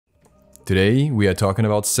Today we are talking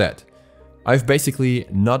about Set. I've basically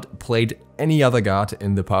not played any other god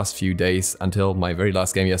in the past few days until my very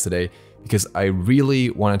last game yesterday, because I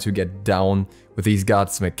really wanted to get down with these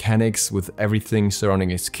gods' mechanics, with everything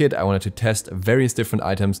surrounding his kit. I wanted to test various different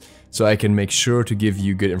items so I can make sure to give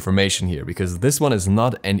you good information here, because this one is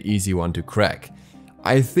not an easy one to crack.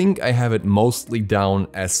 I think I have it mostly down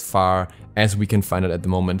as far as we can find it at the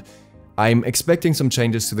moment. I'm expecting some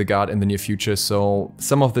changes to the god in the near future, so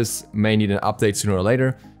some of this may need an update sooner or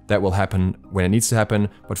later. That will happen when it needs to happen,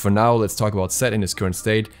 but for now let's talk about Set in his current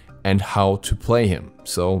state and how to play him.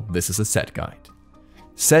 So this is a Set guide.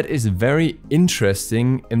 Set is very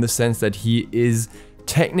interesting in the sense that he is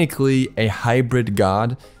technically a hybrid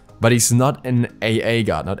god, but he's not an AA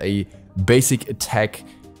god, not a basic attack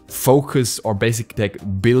focus or basic attack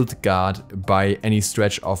build god by any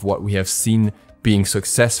stretch of what we have seen being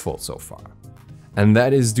successful so far. And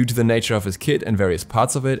that is due to the nature of his kit and various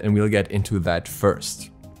parts of it, and we'll get into that first.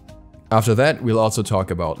 After that, we'll also talk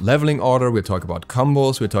about leveling order, we'll talk about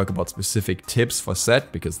combos, we'll talk about specific tips for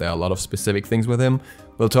Set, because there are a lot of specific things with him.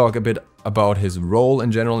 We'll talk a bit about his role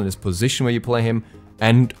in general and his position where you play him,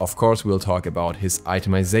 and of course we'll talk about his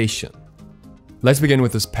itemization. Let's begin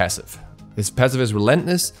with his passive. His passive is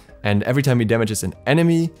Relentless, and every time he damages an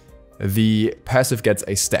enemy, the passive gets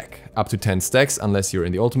a stack, up to 10 stacks, unless you're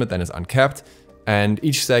in the ultimate, then it's uncapped, and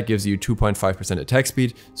each stack gives you 2.5% attack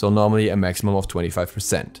speed, so normally a maximum of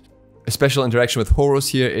 25%. A special interaction with Horus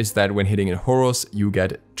here is that when hitting in Horus, you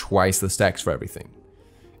get twice the stacks for everything.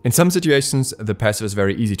 In some situations, the passive is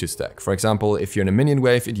very easy to stack. For example, if you're in a minion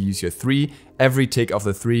wave and you use your 3, every tick of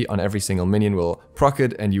the 3 on every single minion will proc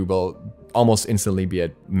it and you will almost instantly be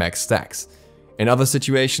at max stacks. In other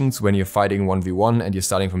situations, when you're fighting 1v1 and you're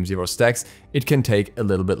starting from 0 stacks, it can take a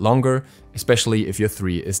little bit longer, especially if your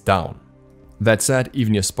 3 is down. That said,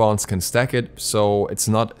 even your spawns can stack it, so it's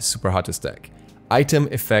not super hard to stack. Item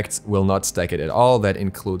effects will not stack it at all. That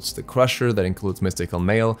includes the Crusher, that includes Mystical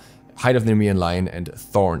Mail, Height of the Nemean Line, and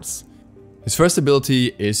Thorns. His first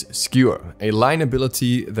ability is Skewer, a line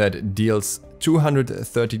ability that deals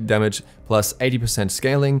 230 damage plus 80%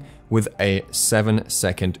 scaling with a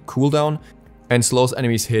 7-second cooldown, and slows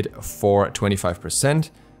enemies hit for 25%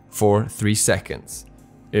 for 3 seconds.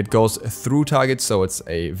 It goes through targets, so it's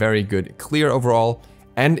a very good clear overall,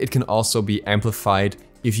 and it can also be amplified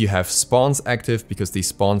if you have spawns active, because these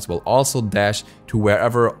spawns will also dash to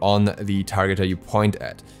wherever on the targeter you point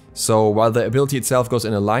at. So while the ability itself goes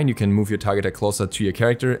in a line, you can move your targeter closer to your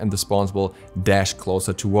character and the spawns will dash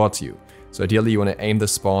closer towards you. So ideally you want to aim the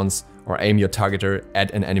spawns or aim your targeter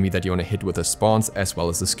at an enemy that you want to hit with the spawns as well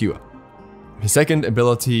as the skewer. His second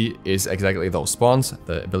ability is exactly those spawns.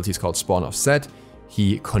 The ability is called Spawn of Set.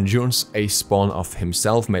 He conjures a spawn of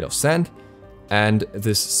himself made of sand, and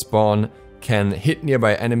this spawn can hit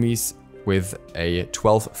nearby enemies with a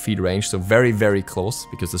 12 feet range, so very, very close,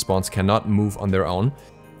 because the spawns cannot move on their own.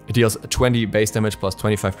 It deals 20 base damage plus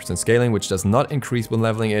 25% scaling, which does not increase when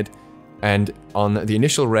leveling it, and on the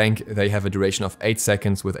initial rank they have a duration of 8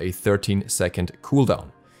 seconds with a 13-second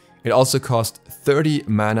cooldown. It also costs 30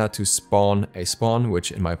 mana to spawn a spawn,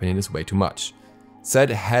 which in my opinion is way too much. Set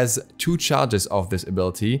has 2 charges of this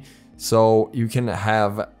ability, so you can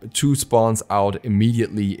have 2 spawns out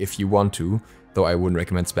immediately if you want to, though I wouldn't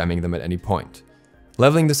recommend spamming them at any point.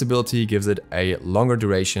 Leveling this ability gives it a longer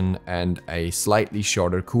duration and a slightly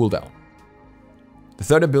shorter cooldown. The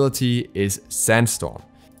third ability is Sandstorm.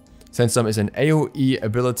 Sandstorm is an AoE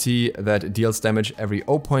ability that deals damage every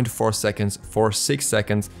 0.4 seconds for 6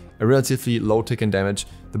 seconds, a relatively low tick in damage.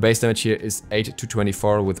 The base damage here is 8 to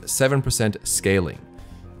 24 with 7% scaling.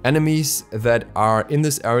 Enemies that are in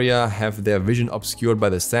this area have their vision obscured by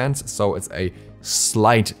the sands, so it's a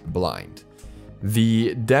slight blind.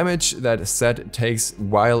 The damage that Set takes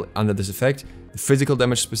while under this effect, the physical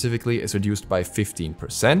damage specifically, is reduced by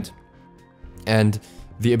 15%, and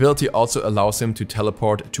the ability also allows him to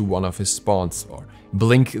teleport to one of his spawns or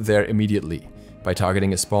blink there immediately. By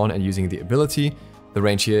targeting a spawn and using the ability, the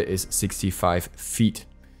range here is 65 feet.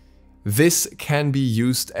 This can be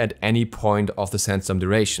used at any point of the sandstorm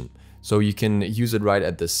duration. So you can use it right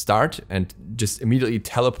at the start and just immediately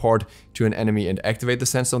teleport to an enemy and activate the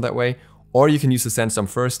sandstorm that way. Or you can use the sandstorm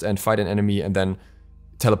first and fight an enemy and then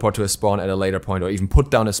teleport to a spawn at a later point, or even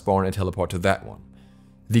put down a spawn and teleport to that one.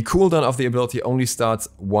 The cooldown of the ability only starts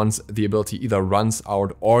once the ability either runs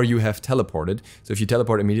out or you have teleported. So if you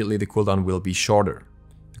teleport immediately, the cooldown will be shorter.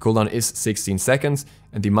 The cooldown is 16 seconds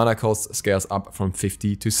and the mana cost scales up from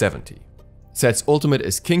 50 to 70. Set's ultimate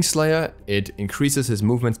is Kingslayer. It increases his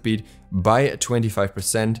movement speed by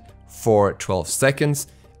 25% for 12 seconds,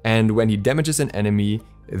 and when he damages an enemy,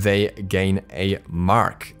 they gain a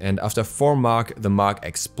mark. And after 4 mark, the mark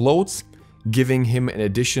explodes, giving him an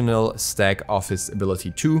additional stack of his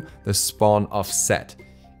ability 2, the Spawn of Set.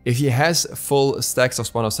 If he has full stacks of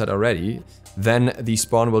Spawn of Set already, then the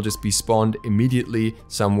spawn will just be spawned immediately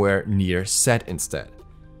somewhere near Set instead.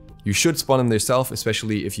 You should spawn them yourself,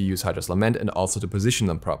 especially if you use Hydra's Lament, and also to position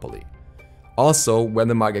them properly. Also, when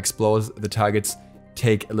the mark explodes, the targets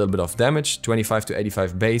take a little bit of damage, 25 to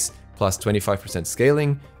 85 base, plus 25%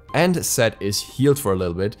 scaling, and Set is healed for a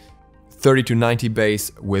little bit, 30 to 90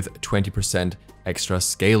 base with 20% extra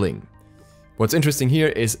scaling. What's interesting here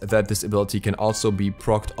is that this ability can also be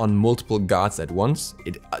procced on multiple guards at once.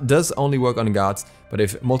 It does only work on guards, but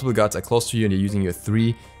if multiple guards are close to you and you're using your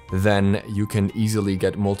 3, then you can easily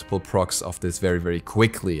get multiple procs of this very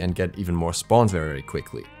quickly and get even more spawns very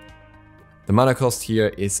quickly. The mana cost here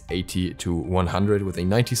is 80 to 100 with a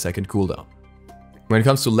 90-second cooldown. When it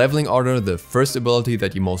comes to leveling order, the first ability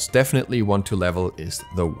that you most definitely want to level is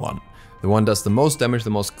the 1. The 1 does the most damage, the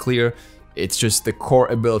most clear. It's just the core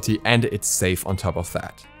ability and it's safe on top of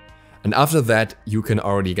that. And after that, you can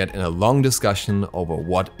already get in a long discussion over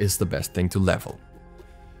what is the best thing to level.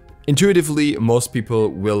 Intuitively, most people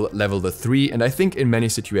will level the 3, and I think in many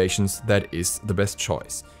situations that is the best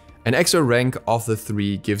choice. An extra rank of the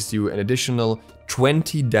 3 gives you an additional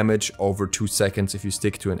 20 damage over 2 seconds if you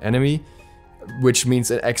stick to an enemy, which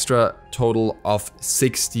means an extra total of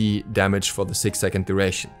 60 damage for the 6-second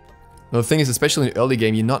duration. Now the thing is, especially in the early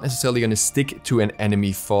game, you're not necessarily going to stick to an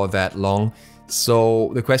enemy for that long,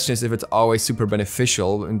 so the question is if it's always super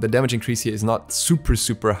beneficial, and the damage increase here is not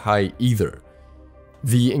super high either.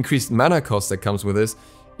 The increased mana cost that comes with this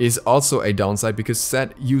is also a downside because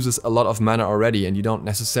Set uses a lot of mana already and you don't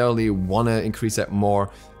necessarily want to increase that more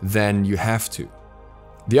than you have to.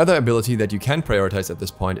 The other ability that you can prioritize at this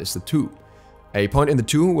point is the 2. A point in the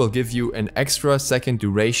 2 will give you an extra second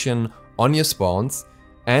duration on your spawns,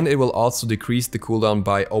 and it will also decrease the cooldown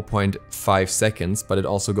by 0.5 seconds, but it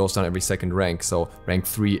also goes down every second rank, so rank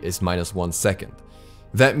 3 is -1 second.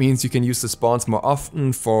 That means you can use the spawns more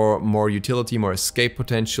often for more utility, more escape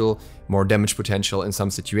potential, more damage potential in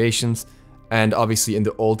some situations, and obviously in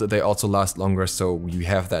the ult they also last longer, so you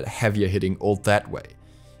have that heavier hitting ult that way.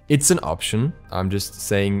 It's an option, I'm just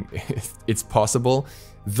saying it's possible,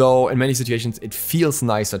 though in many situations it feels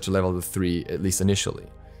nicer to level the 3, at least initially.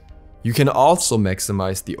 You can also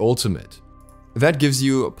maximize the ultimate. That gives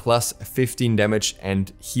you plus 15 damage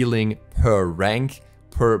and healing per rank,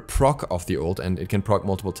 per proc of the ult, and it can proc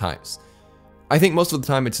multiple times. I think most of the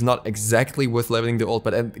time it's not exactly worth leveling the ult,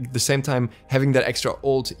 but at the same time having that extra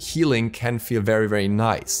ult healing can feel very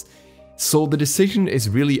nice. So the decision is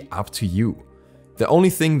really up to you. The only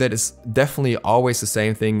thing that is definitely always the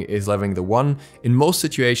same thing is leveling the 1. In most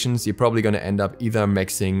situations you're probably going to end up either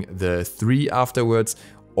maxing the 3 afterwards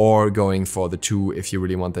or going for the 2 if you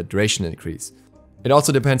really want that duration increase. It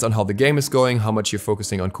also depends on how the game is going, how much you're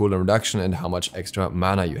focusing on cooldown reduction, and how much extra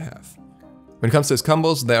mana you have. When it comes to his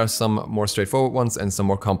combos, there are some more straightforward ones and some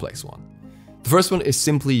more complex ones. The first one is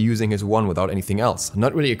simply using his 1 without anything else.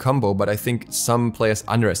 Not really a combo, but I think some players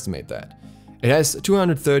underestimate that. It has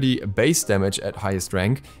 230 base damage at highest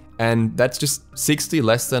rank, and that's just 60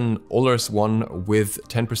 less than Oller's 1 with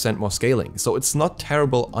 10% more scaling. So it's not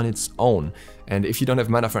terrible on its own. And if you don't have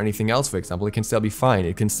mana for anything else, for example, it can still be fine.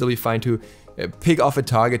 It can still be fine to pick off a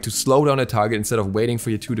target, to slow down a target instead of waiting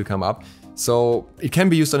for your 2 to come up. So it can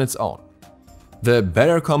be used on its own. The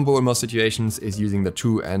better combo in most situations is using the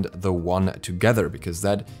 2 and the 1 together, because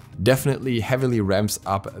that definitely heavily ramps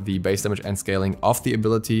up the base damage and scaling of the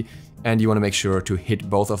ability, and you want to make sure to hit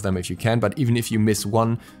both of them if you can, but even if you miss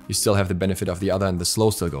one, you still have the benefit of the other and the slow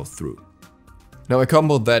still goes through. Now a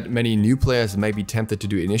combo that many new players may be tempted to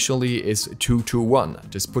do initially is 2-2-1.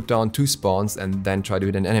 Just put down 2 spawns and then try to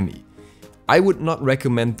hit an enemy. I would not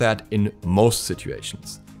recommend that in most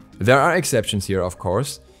situations. There are exceptions here, of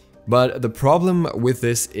course, but the problem with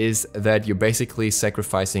this is that you're basically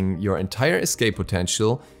sacrificing your entire escape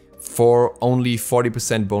potential for only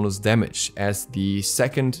 40% bonus damage, as the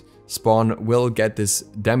second spawn will get this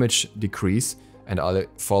damage decrease, and other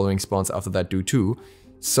following spawns after that do too.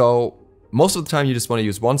 So most of the time you just want to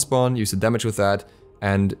use 1 spawn, use the damage with that,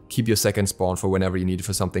 and keep your second spawn for whenever you need it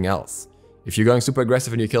for something else. If you're going super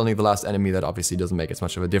aggressive and you're killing the last enemy, that obviously doesn't make as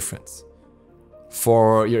much of a difference.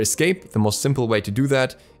 For your escape, the most simple way to do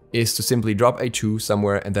that is to simply drop a 2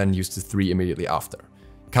 somewhere and then use the 3 immediately after.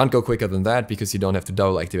 Can't go quicker than that because you don't have to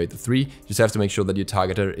double activate the 3, just have to make sure that your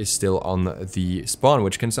targeter is still on the spawn,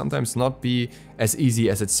 which can sometimes not be as easy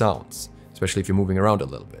as it sounds, especially if you're moving around a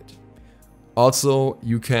little bit. Also,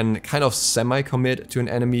 you can kind of semi-commit to an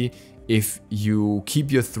enemy if you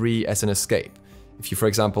keep your 3 as an escape. If you, for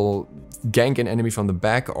example, gank an enemy from the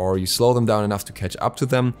back or you slow them down enough to catch up to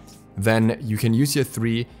them, then you can use your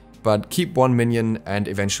 3, but keep 1 minion and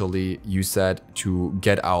eventually use that to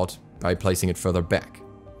get out by placing it further back.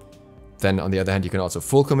 Then on the other hand, you can also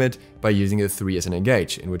full commit by using the 3 as an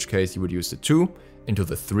engage, in which case you would use the 2 into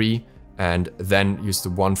the 3 and then use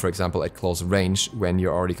the 1, for example, at close range when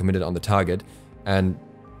you're already committed on the target and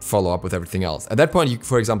follow up with everything else. At that point, you,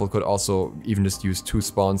 for example, could also even just use 2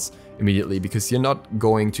 spawns immediately because you're not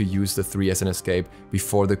going to use the 3 as an escape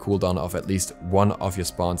before the cooldown of at least 1 of your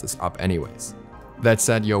spawns is up anyways. That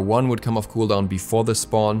said, your 1 would come off cooldown before the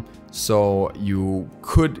spawn, so you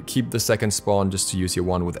could keep the second spawn just to use your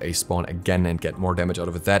 1 with a spawn again and get more damage out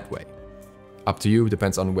of it that way. Up to you,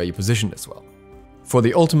 depends on where you position it as well. For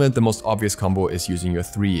the ultimate, the most obvious combo is using your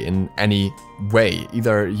 3 in any way,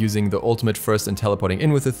 either using the ultimate first and teleporting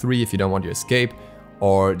in with the 3 if you don't want your escape,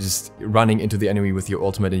 or just running into the enemy with your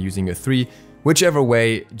ultimate and using your 3. Whichever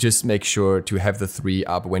way, just make sure to have the 3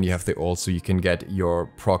 up when you have the ult so you can get your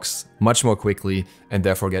procs much more quickly and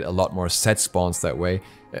therefore get a lot more set spawns that way,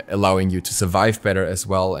 allowing you to survive better as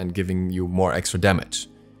well and giving you more extra damage.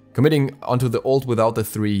 Committing onto the ult without the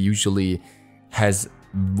 3 usually has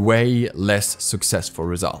way less successful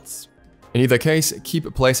results. In either case,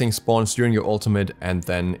 keep placing spawns during your ultimate and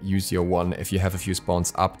then use your 1 if you have a few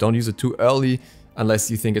spawns up. Don't use it too early,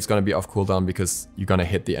 unless you think it's gonna be off cooldown because you're gonna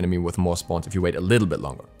hit the enemy with more spawns if you wait a little bit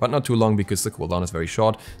longer. But not too long because the cooldown is very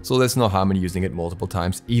short, so there's no harm in using it multiple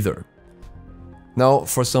times either. Now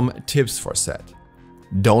for some tips for Set.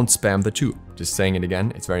 Don't spam the 2. Just saying it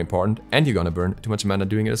again, it's very important, and you're gonna burn too much mana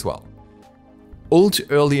doing it as well. Ult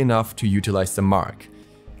early enough to utilize the mark.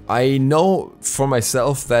 I know for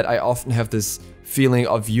myself that I often have this feeling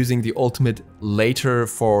of using the ultimate later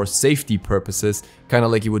for safety purposes, kind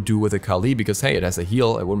of like you would do with a Kali, because hey, it has a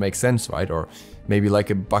heal, it would make sense, right? Or maybe like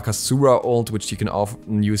a Bakasura ult, which you can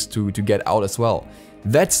often use to get out as well.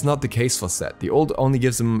 That's not the case for Set. The ult only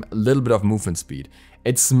gives him a little bit of movement speed.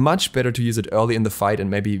 It's much better to use it early in the fight and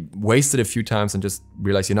maybe waste it a few times and just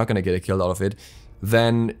realize you're not gonna get a kill out of it,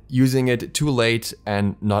 than using it too late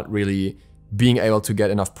and not really being able to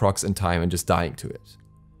get enough procs in time and just dying to it.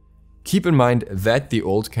 Keep in mind that the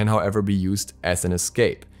ult can however be used as an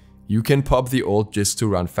escape. You can pop the ult just to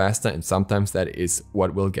run faster, and sometimes that is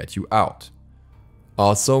what will get you out.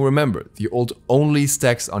 Also remember, the ult only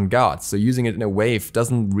stacks on guards, so using it in a wave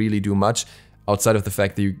doesn't really do much outside of the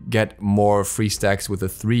fact that you get more free stacks with the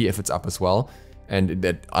 3 if it's up as well, and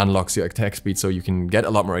that unlocks your attack speed so you can get a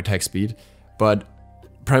lot more attack speed. But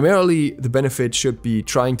primarily, the benefit should be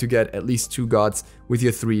trying to get at least 2 guards with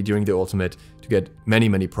your 3 during the ultimate to get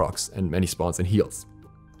many procs and many spawns and heals.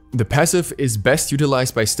 The passive is best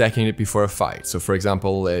utilized by stacking it before a fight. So for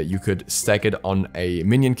example, you could stack it on a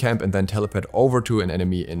minion camp and then teleport over to an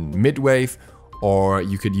enemy in mid-wave, or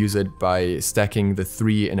you could use it by stacking the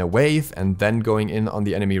 3 in a wave and then going in on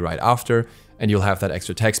the enemy right after, and you'll have that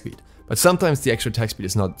extra attack speed. But sometimes the extra attack speed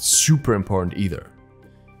is not super important either.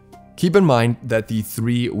 Keep in mind that the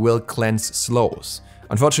 3 will cleanse slows.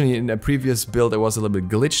 Unfortunately, in a previous build it was a little bit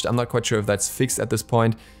glitched. I'm not quite sure if that's fixed at this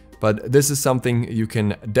point, but this is something you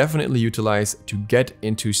can definitely utilize to get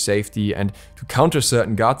into safety and to counter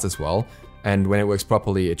certain guards as well. And when it works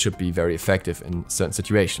properly, it should be very effective in certain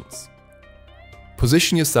situations.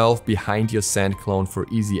 Position yourself behind your sand clone for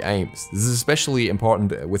easy aims. This is especially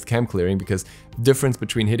important with camp clearing because the difference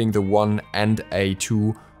between hitting the 1 and a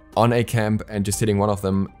 2 on a camp and just hitting one of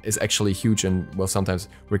them is actually huge and will sometimes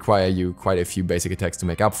require you quite a few basic attacks to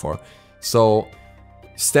make up for. So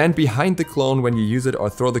stand behind the clone when you use it, or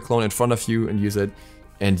throw the clone in front of you and use it,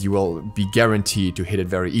 and you will be guaranteed to hit it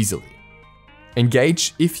very easily.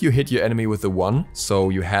 Engage if you hit your enemy with the 1, so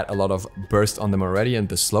you had a lot of burst on them already and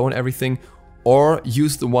the slow and everything, or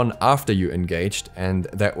use the 1 after you engaged and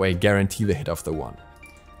that way guarantee the hit of the 1.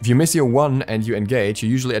 If you miss your 1 and you engage,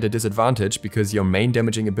 you're usually at a disadvantage because your main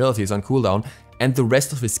damaging ability is on cooldown and the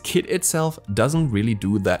rest of his kit itself doesn't really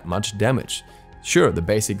do that much damage. Sure, the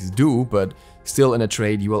basics do, but still in a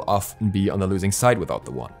trade you will often be on the losing side without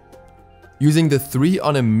the 1. Using the 3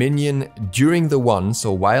 on a minion during the 1,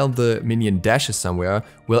 so while the minion dashes somewhere,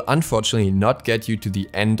 will unfortunately not get you to the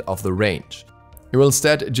end of the range. It will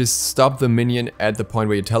instead just stop the minion at the point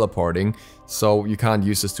where you're teleporting, so you can't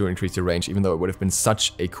use this to increase your range, even though it would have been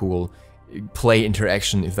such a cool play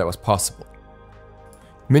interaction if that was possible.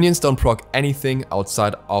 Minions don't proc anything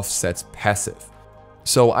outside of Set's passive,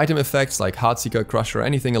 so item effects like Heartseeker, Crusher,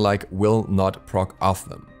 anything alike will not proc off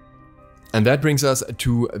them. And that brings us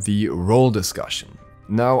to the role discussion.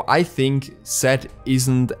 Now, I think Set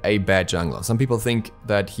isn't a bad jungler. Some people think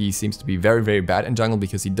that he seems to be very bad in jungle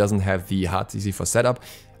because he doesn't have the hard CC for setup.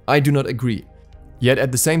 I do not agree. Yet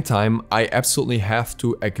at the same time, I absolutely have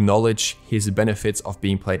to acknowledge his benefits of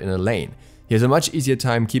being played in a lane. He has a much easier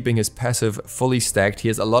time keeping his passive fully stacked. He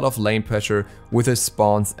has a lot of lane pressure with his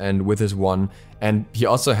spawns and with his one, and he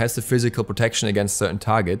also has the physical protection against certain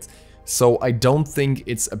targets. So I don't think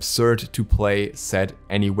it's absurd to play Set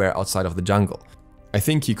anywhere outside of the jungle. I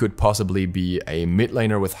think he could possibly be a mid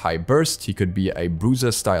laner with high burst, he could be a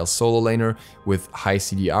bruiser style solo laner with high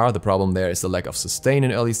CDR. The problem there is the lack of sustain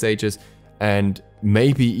in early stages, and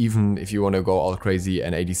maybe even, if you want to go all crazy,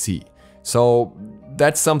 an ADC. So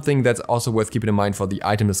that's something that's also worth keeping in mind for the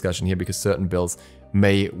item discussion here, because certain builds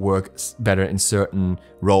may work better in certain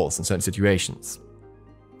roles, in certain situations.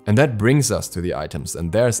 And that brings us to the items,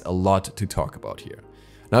 and there's a lot to talk about here.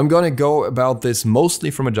 Now I'm gonna go about this mostly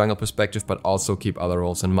from a jungle perspective, but also keep other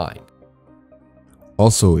roles in mind.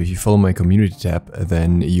 Also, if you follow my community tab,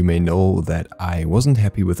 then you may know that I wasn't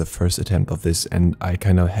happy with the first attempt of this, and I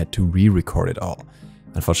kind of had to re-record it all.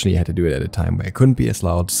 Unfortunately, I had to do it at a time where I couldn't be as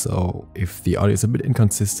loud, so if the audio is a bit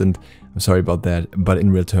inconsistent, I'm sorry about that, but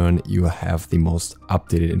in return, you have the most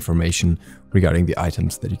updated information regarding the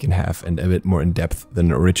items that you can have, and a bit more in depth than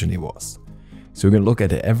it originally was. So we're going to look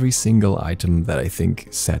at every single item that I think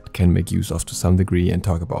Set can make use of to some degree and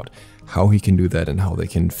talk about how he can do that and how they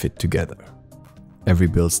can fit together. Every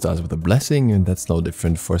build starts with a blessing, and that's no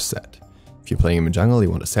different for Set. If you're playing him in jungle,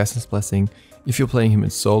 you want Assassin's Blessing. If you're playing him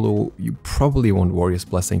in solo, you probably want Warrior's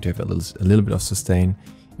Blessing to have a little bit of sustain.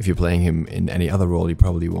 If you're playing him in any other role, you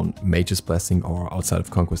probably want Mage's Blessing, or outside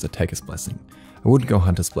of Conquest, Attacker's Blessing. I wouldn't go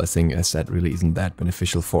Hunter's Blessing, as that really isn't that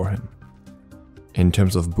beneficial for him. In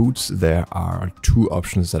terms of boots, there are two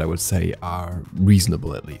options that I would say are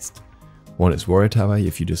reasonable at least. One is Warrior Tower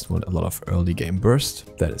if you just want a lot of early game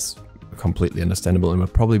burst. That is completely understandable and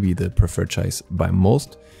would probably be the preferred choice by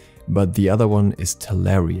most. But the other one is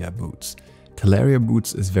Talaria boots. Talaria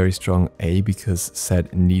boots is very strong, A, because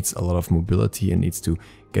Set needs a lot of mobility and needs to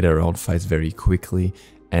get around fights very quickly,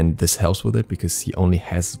 and this helps with it because he only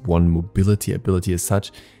has one mobility ability as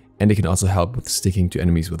such, and it can also help with sticking to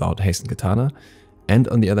enemies without Hastened Katana. And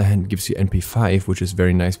on the other hand, it gives you NP5, which is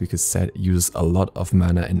very nice because Set uses a lot of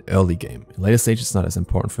mana in early game. In later stage it's not as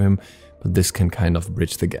important for him, but this can kind of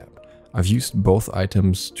bridge the gap. I've used both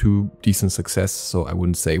items to decent success, so I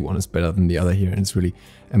wouldn't say one is better than the other here, and it's really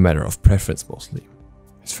a matter of preference mostly.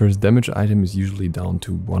 His first damage item is usually down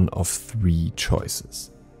to one of three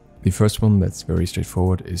choices. The first one, that's very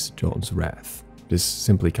straightforward, is Jones' Wrath. This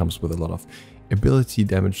simply comes with a lot of ability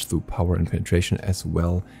damage through power and penetration, as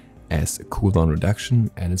well as a cooldown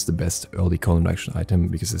reduction, and it's the best early cooldown reduction item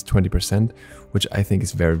because it's 20%, which I think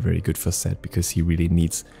is very, very good for Set because he really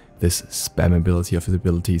needs this spam ability of his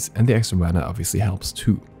abilities, and the extra mana obviously helps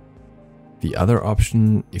too. The other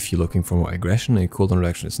option, if you're looking for more aggression and cooldown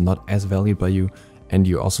reduction is not as valued by you, and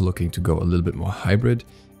you're also looking to go a little bit more hybrid,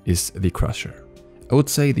 is the Crusher. I would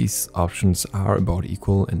say these options are about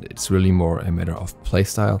equal, and it's really more a matter of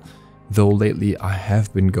playstyle, though lately I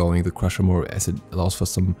have been going the Crusher more as it allows for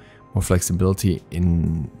some more flexibility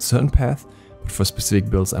in certain paths, but for specific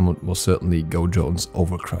builds I would most certainly go Jones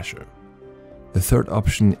over Crusher. The third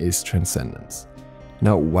option is Transcendence.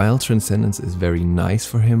 Now, while Transcendence is very nice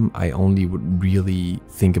for him, I only would really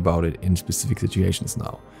think about it in specific situations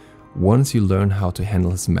now. Once you learn how to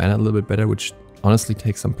handle his mana a little bit better, which honestly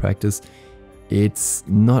takes some practice, it's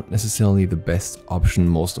not necessarily the best option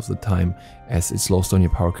most of the time, as it slows down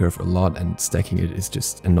your power curve a lot and stacking it is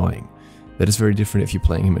just annoying. That is very different if you're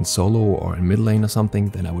playing him in solo or in mid lane or something,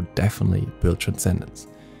 then I would definitely build Transcendence.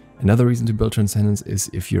 Another reason to build Transcendence is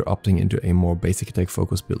if you're opting into a more basic attack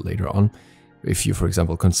focused build later on. If you're, for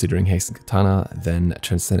example, considering Hastened Katana, then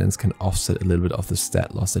Transcendence can offset a little bit of the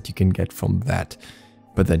stat loss that you can get from that,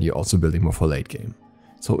 but then you're also building more for late game.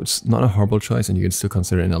 So it's not a horrible choice, and you can still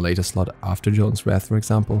consider in a later slot after Jones' Wrath, for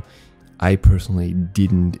example. I personally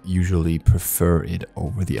didn't usually prefer it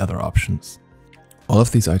over the other options. All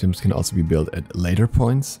of these items can also be built at later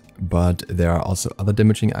points, but there are also other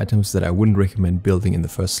damaging items that I wouldn't recommend building in the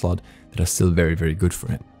first slot that are still very, very good for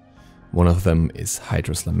him. One of them is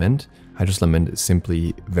Hydra's Lament. Hydra's Lament is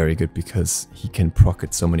simply very good because he can proc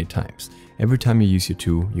it so many times. Every time you use your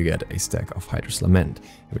 2, you get a stack of Hydra's Lament.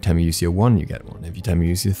 Every time you use your 1, you get one. Every time you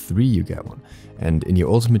use your 3, you get one. And in your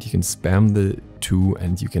ultimate, you can spam the 2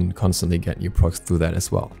 and you can constantly get new procs through that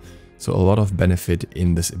as well. So a lot of benefit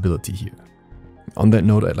in this ability here. On that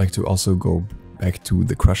note, I'd like to also go back to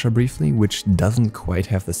the Crusher briefly, which doesn't quite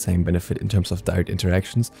have the same benefit in terms of direct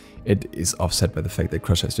interactions. It is offset by the fact that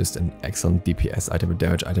Crusher is just an excellent DPS item and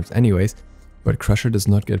damage items anyways, but Crusher does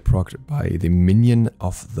not get procced by the minion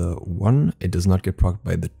of the 1, it does not get procced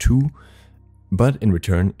by the 2, but in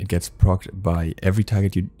return it gets procced by every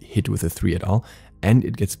target you hit with a 3 at all, and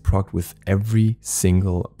it gets procced with every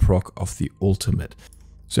single proc of the ultimate.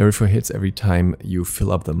 So every 4 hits, every time you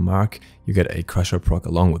fill up the mark, you get a crusher proc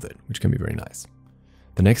along with it, which can be very nice.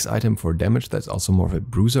 The next item for damage that's also more of a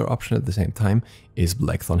bruiser option at the same time is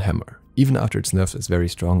Blackthorn Hammer. Even after its nerfs, it's very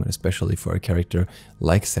strong, and especially for a character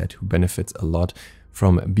like Set who benefits a lot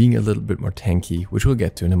from being a little bit more tanky, which we'll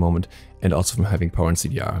get to in a moment, and also from having power and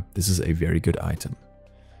CDR. This is a very good item.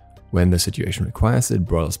 When the situation requires it,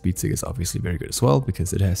 Brawler Speedseeker is obviously very good as well,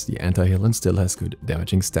 because it has the anti-heal and still has good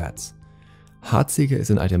damaging stats. Heartseeker is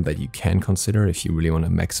an item that you can consider if you really want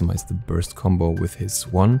to maximize the burst combo with his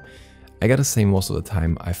one. I gotta say, most of the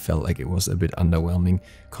time I felt like it was a bit underwhelming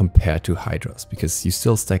compared to Hydra's, because you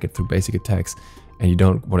still stack it through basic attacks and you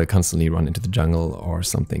don't want to constantly run into the jungle or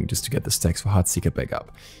something just to get the stacks for Heartseeker back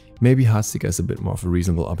up. Maybe Heartseeker is a bit more of a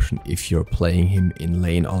reasonable option if you're playing him in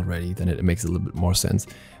lane already, then it makes a little bit more sense,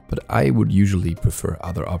 but I would usually prefer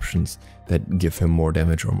other options that give him more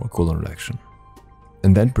damage or more cooldown reduction.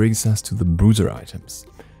 And that brings us to the bruiser items.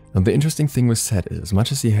 Now the interesting thing with Set is, as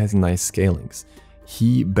much as he has nice scalings,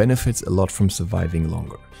 he benefits a lot from surviving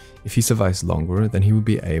longer. If he survives longer, then he will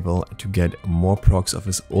be able to get more procs of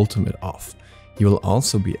his ultimate off. He will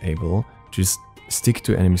also be able to just stick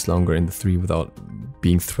to enemies longer in the 3 without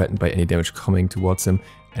being threatened by any damage coming towards him,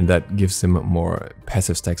 and that gives him more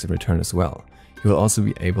passive stacks in return as well. He will also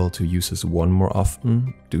be able to use his 1 more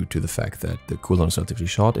often, due to the fact that the cooldown is relatively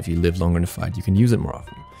short. If you live longer in a fight, you can use it more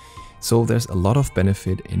often. So there's a lot of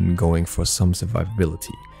benefit in going for some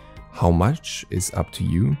survivability. How much is up to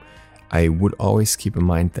you. I would always keep in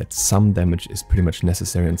mind that some damage is pretty much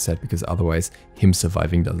necessary in Set, because otherwise him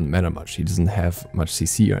surviving doesn't matter much. He doesn't have much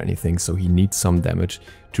CC or anything, so he needs some damage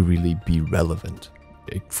to really be relevant.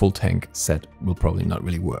 A full tank Set will probably not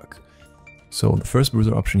really work. So the first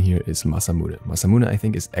bruiser option here is Masamune. Masamune I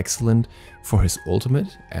think is excellent for his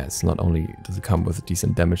ultimate, as not only does it come with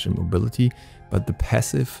decent damage and mobility, but the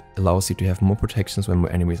passive allows you to have more protections when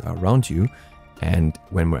more enemies are around you. And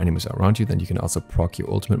when more enemies are around you, then you can also proc your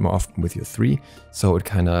ultimate more often with your 3. So it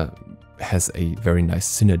kind of has a very nice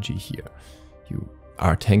synergy here. You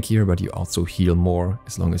are tankier, but you also heal more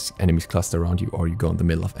as long as enemies cluster around you or you go in the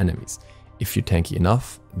middle of enemies. If you're tanky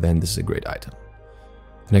enough, then this is a great item.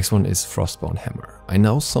 The next one is Frostbound Hammer. I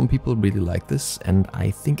know some people really like this, and I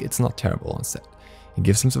think it's not terrible on Set. It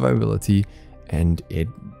gives him survivability, and it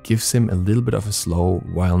gives him a little bit of a slow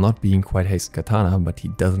while not being quite Hastened Katana, but he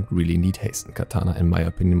doesn't really need Hastened Katana in my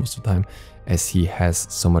opinion most of the time, as he has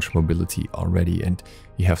so much mobility already and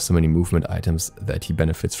you have so many movement items that he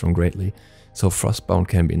benefits from greatly. So Frostbound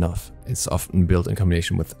can be enough. It's often built in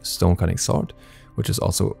combination with Stonecutting Sword, which is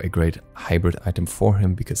also a great hybrid item for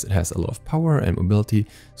him because it has a lot of power and mobility,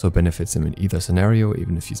 so it benefits him in either scenario,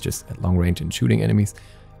 even if he's just at long range and shooting enemies,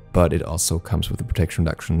 but it also comes with a protection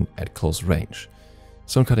reduction at close range.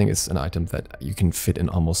 Stonecutting is an item that you can fit in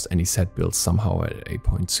almost any Set build somehow at a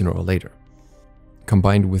point sooner or later.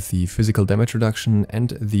 Combined with the physical damage reduction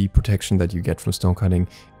and the protection that you get from Stonecutting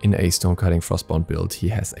in a Stonecutting Frostbound build, he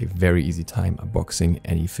has a very easy time boxing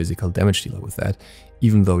any physical damage dealer with that,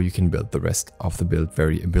 even though you can build the rest of the build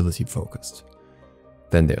very ability focused.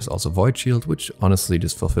 Then there's also Void Shield, which honestly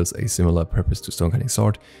just fulfills a similar purpose to Stonecutting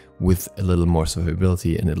Sword with a little more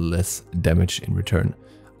survivability and a little less damage in return.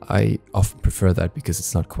 I often prefer that because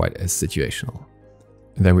it's not quite as situational.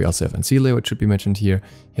 And then we also have Ancile, which should be mentioned here.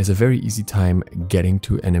 He has a very easy time getting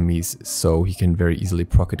to enemies, so he can very easily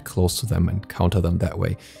proc it close to them and counter them that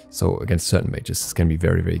way. So against certain mages, this can be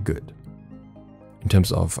very, very good. In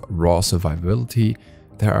terms of raw survivability,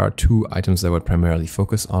 there are 2 items that I would primarily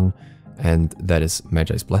focus on, and that is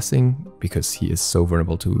Magi's Blessing, because he is so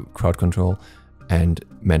vulnerable to crowd control, and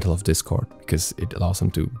Mantle of Discord, because it allows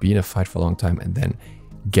him to be in a fight for a long time and then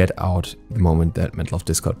get out the moment that Mantle of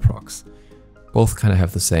Discord procs. Both kind of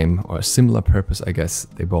have the same or a similar purpose, I guess.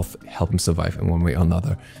 They both help him survive in one way or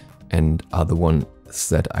another, and are the ones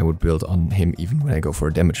that I would build on him even when I go for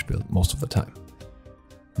a damage build most of the time.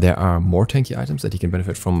 There are more tanky items that he can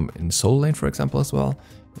benefit from in Soul Lane, for example, as well.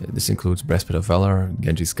 This includes Breastplate of Valor,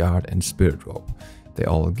 Genji's Guard, and Spirit Robe. They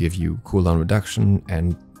all give you cooldown reduction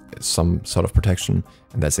and some sort of protection,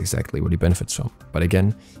 and that's exactly what he benefits from. But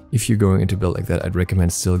again, if you're going into a build like that, I'd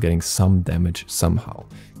recommend still getting some damage somehow.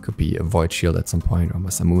 Could be a Void Shield at some point, or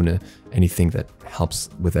Masamune, anything that helps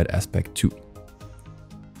with that aspect too.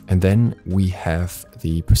 And then we have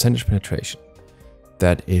the percentage penetration.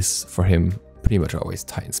 That is, for him, pretty much always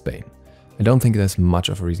Titan's Bane. I don't think there's much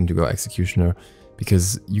of a reason to go Executioner,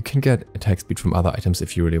 because you can get attack speed from other items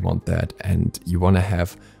if you really want that, and you want to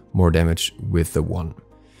have more damage with the 1.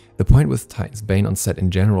 The point with Titan's Bane on Set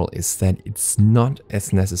in general is that it's not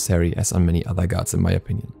as necessary as on many other guards in my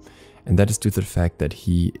opinion. And that is due to the fact that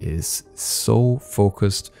he is so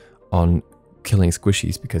focused on killing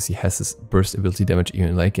squishies because he has this burst ability damage even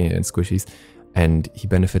in late game and squishies, and he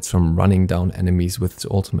benefits from running down enemies with his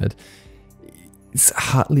ultimate. It's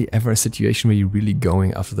hardly ever a situation where you're really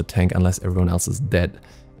going after the tank unless everyone else is dead,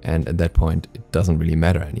 and at that point it doesn't really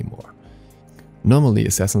matter anymore. Normally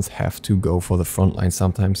assassins have to go for the front line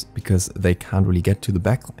sometimes because they can't really get to the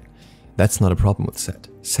back line. That's not a problem with Set.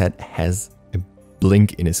 Set has a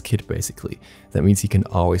blink in his kit basically. That means he can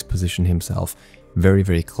always position himself very,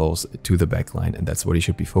 very close to the back line, and that's what he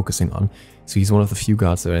should be focusing on. So he's one of the few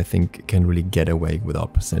guards that I think can really get away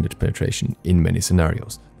without percentage penetration in many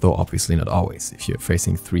scenarios, though obviously not always. If you're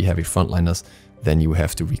facing 3 heavy frontliners, then you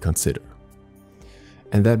have to reconsider.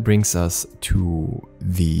 And that brings us to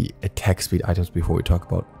the attack speed items before we talk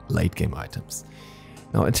about late game items.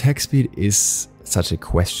 Now, attack speed is such a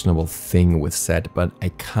questionable thing with Set, but I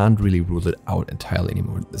can't really rule it out entirely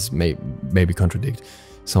anymore. This may maybe contradict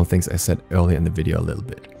some things I said earlier in the video a little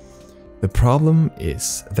bit. The problem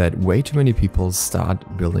is that way too many people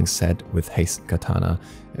start building Set with Hastened Katana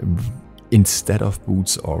instead of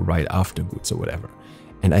boots or right after boots or whatever.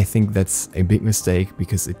 And I think that's a big mistake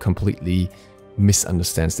because it completely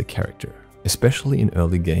misunderstands the character. Especially in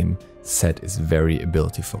early game, Set is very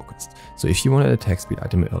ability focused. So if you want an attack speed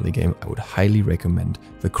item in early game, I would highly recommend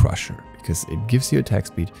the Crusher because it gives you attack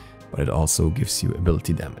speed, but it also gives you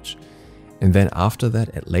ability damage. And then after that,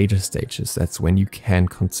 at later stages, that's when you can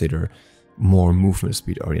consider more movement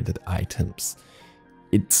speed oriented items.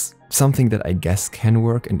 It's something that I guess can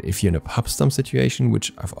work, and if you're in a pub stomp situation,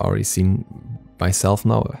 which I've already seen myself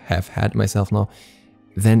now, have had myself now,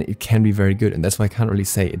 then it can be very good. And that's why I can't really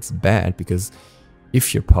say it's bad, because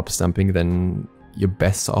if you're pub stomping, then you're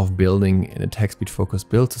best off building an attack speed focused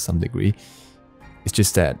build to some degree. It's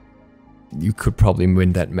just that you could probably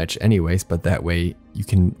win that match anyways, but that way you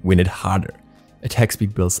can win it harder. Attack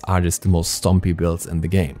speed builds are just the most stompy builds in the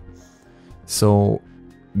game. So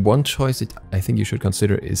one choice that I think you should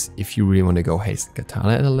consider is if you really want to go Hastened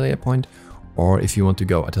Katana at a later point, or if you want to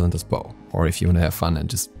go Atalanta's Bow, or if you want to have fun and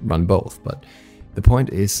just run both. But the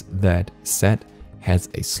point is that Set has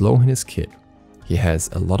a slow in his kit. He has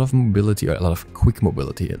a lot of mobility, or a lot of quick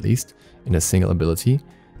mobility at least, in a single ability.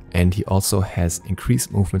 And he also has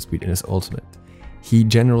increased movement speed in his ultimate. He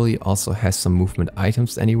generally also has some movement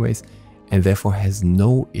items anyways, and therefore has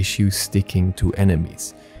no issue sticking to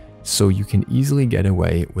enemies. So you can easily get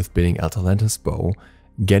away with building Atalanta's Bow,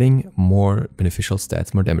 getting more beneficial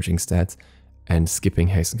stats, more damaging stats, and skipping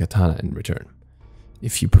Hastened Katana in return.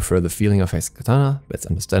 If you prefer the feeling of Hastened Katana, that's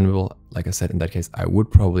understandable. Like I said, in that case, I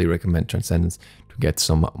would probably recommend Transcendence to get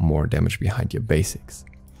some more damage behind your basics.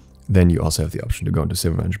 Then you also have the option to go into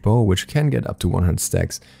Silver-Edge Bow, which can get up to 100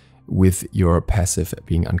 stacks with your passive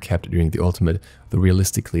being uncapped during the ultimate, though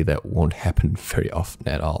realistically that won't happen very often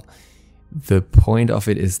at all. The point of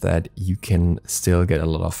it is that you can still get a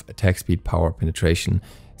lot of attack speed, power, penetration,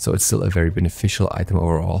 so it's still a very beneficial item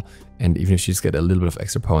overall, and even if you just get a little bit of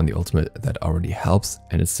extra power in the ultimate, that already helps,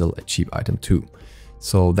 and it's still a cheap item too.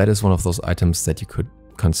 So that is one of those items that you could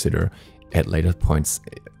consider at later points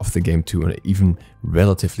of the game too, and even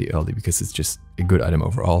relatively early, because it's just a good item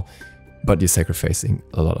overall, but you're sacrificing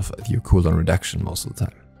a lot of your cooldown reduction most of the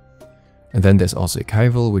time. And then there's also a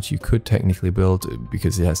Kaival, which you could technically build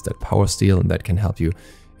because it has that power steal, and that can help you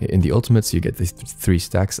in the ultimate. So you get these 3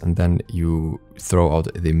 stacks, and then you throw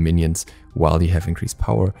out the minions while you have increased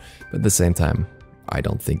power. But at the same time, I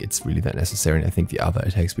don't think it's really that necessary, and I think the other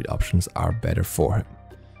attack speed options are better for him.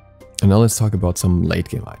 And now let's talk about some late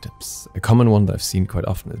game items. A common one that I've seen quite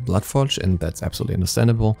often is Bloodforge, and that's absolutely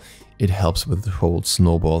understandable. It helps with the whole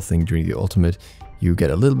snowball thing during the ultimate. You get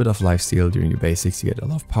a little bit of lifesteal during your basics, you get a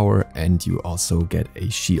lot of power, and you also get a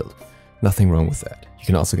shield. Nothing wrong with that. You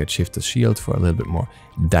can also get Shifter's Shield for a little bit more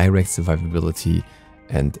direct survivability,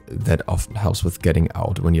 and that often helps with getting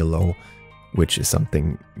out when you're low, which is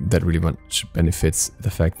something that really much benefits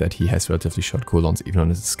the fact that he has relatively short cooldowns even on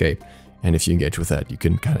his escape. And if you engage with that, you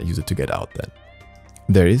can kind of use it to get out then.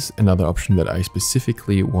 There is another option that I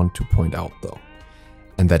specifically want to point out though,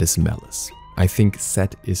 and that is Malice. I think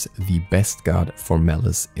Set is the best guard for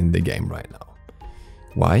Malice in the game right now.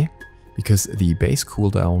 Why? Because the base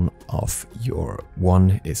cooldown of your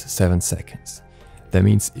 1 is 7 seconds. That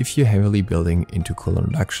means if you're heavily building into cooldown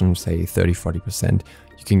reduction, say 30-40%,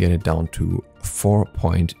 you can get it down to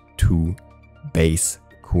 4.2 base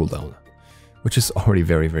cooldown, which is already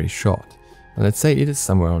very, very short. And let's say it is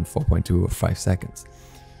somewhere around 4.2 or 5 seconds.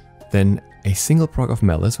 Then a single proc of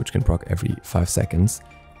Malice, which can proc every 5 seconds,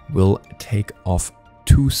 will take off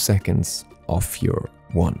 2 seconds off your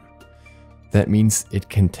 1. That means it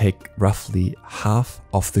can take roughly half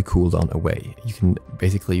of the cooldown away. You can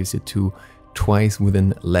basically use your 2 twice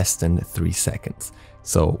within less than 3 seconds.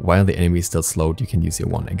 So while the enemy is still slowed, you can use your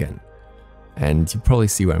 1 again. And you probably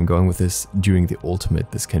see where I'm going with this. During the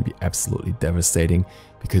ultimate, this can be absolutely devastating,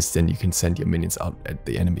 because then you can send your minions out at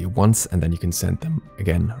the enemy once, and then you can send them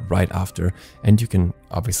again right after. And you can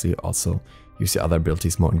obviously also use your other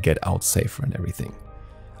abilities more and get out safer and everything.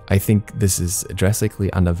 I think this is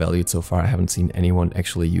drastically undervalued so far. I haven't seen anyone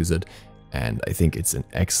actually use it, and I think it's an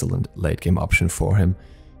excellent late game option for him.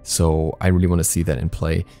 So I really want to see that in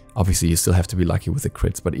play. Obviously you still have to be lucky with the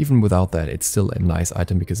crits, but even without that, it's still a nice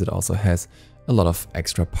item because it also has a lot of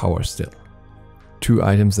extra power still. 2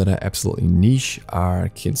 items that are absolutely niche are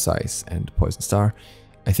Kin Size and Poison Star.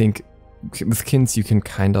 I think with Kins you can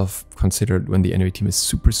kind of consider it when the enemy team is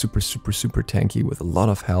super tanky with a lot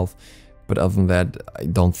of health, but other than that I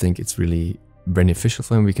don't think it's really beneficial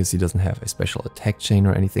for him because he doesn't have a special attack chain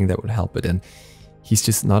or anything that would help it, and he's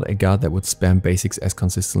just not a god that would spam basics as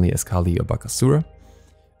consistently as Kali or Bakasura.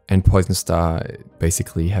 And Poison Star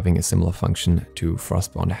basically having a similar function to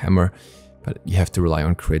Frostbound Hammer, but you have to rely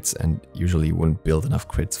on crits, and usually you wouldn't build enough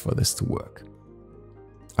crits for this to work.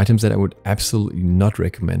 Items that I would absolutely not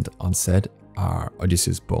recommend on set are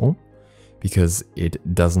Odysseus' Bow, because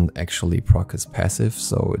it doesn't actually proc his passive,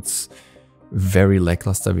 so it's very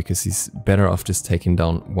lackluster because he's better off just taking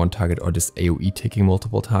down 1 target or just AoE taking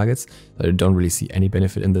multiple targets. So I don't really see any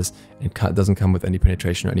benefit in this. It doesn't come with any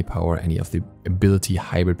penetration or any power, any of the ability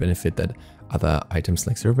hybrid benefit that other items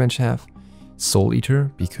like Silverbench have. Soul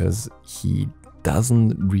Eater, because he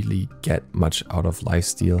doesn't really get much out of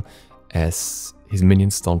lifesteal as his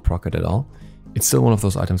minions don't proc it at all. It's still one of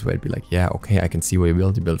those items where it'd be like, yeah, okay, I can see where you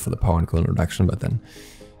build for the power and cooldown reduction, but then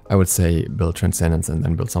I would say build Transcendence and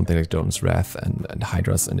then build something like Doran's Wrath and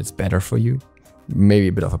Hydras, and it's better for you. Maybe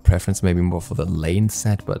a bit of a preference, maybe more for the lane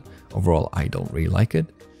set, but overall I don't really like it.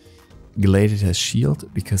 Gladed has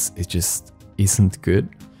Shield because it just isn't good.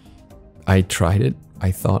 I tried it.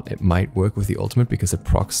 I thought it might work with the ultimate because it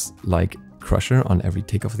procs like Crusher on every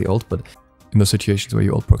tick of the ult, but in those situations where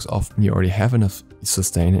your ult procs often you already have enough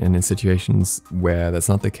sustain, and in situations where that's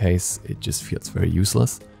not the case, it just feels very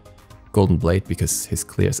useless. Golden Blade because his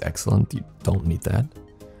clear is excellent, you don't need that.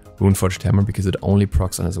 Runeforged Hammer because it only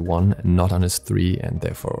procs on his 1 and not on his 3, and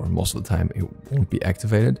therefore most of the time it won't be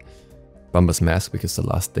activated. Bumba's Mask because the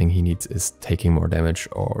last thing he needs is taking more damage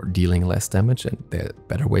or dealing less damage, and there are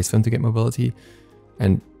better ways for him to get mobility.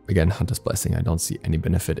 And again, Hunter's Blessing, I don't see any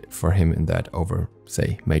benefit for him in that over,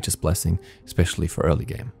 say, Mage's Blessing, especially for early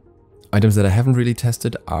game. Items that I haven't really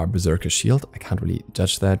tested are Berserker's Shield. I can't really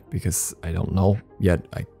judge that because I don't know yet.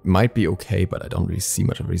 I might be okay, but I don't really see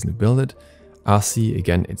much of a reason to build it. RC,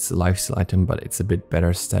 again, it's a lifesteal item, but it's a bit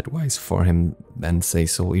better stat-wise for him than, say,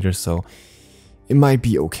 Soul Eater, so it might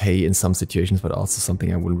be okay in some situations, but also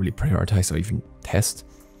something I wouldn't really prioritize or even test.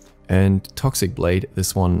 And Toxic Blade,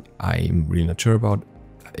 this one I'm really not sure about.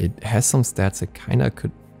 It has some stats that kind of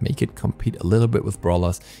could make it compete a little bit with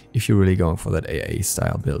Brawlers if you're really going for that AA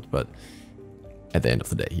style build, but at the end of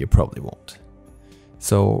the day, you probably won't.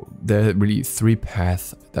 So there are really 3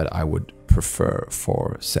 paths that I would prefer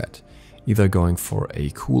for set. Either going for a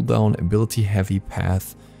cooldown, ability heavy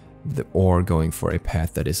path, or going for a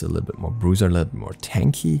path that is a little bit more bruiser, a little bit more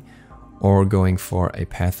tanky, or going for a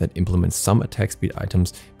path that implements some attack speed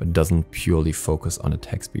items but doesn't purely focus on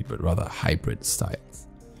attack speed, but rather hybrid styles.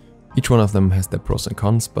 Each one of them has their pros and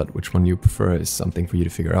cons, but which one you prefer is something for you to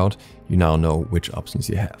figure out. You now know which options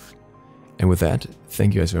you have. And with that,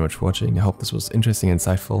 thank you guys very much for watching. I hope this was interesting,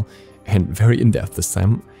 insightful, and very in-depth this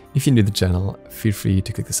time. If you're new to the channel, feel free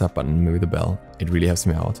to click the sub button and maybe the bell. It really helps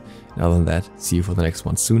me out. And other than that, see you for the next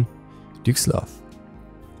one soon. DukeSloth,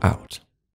 out.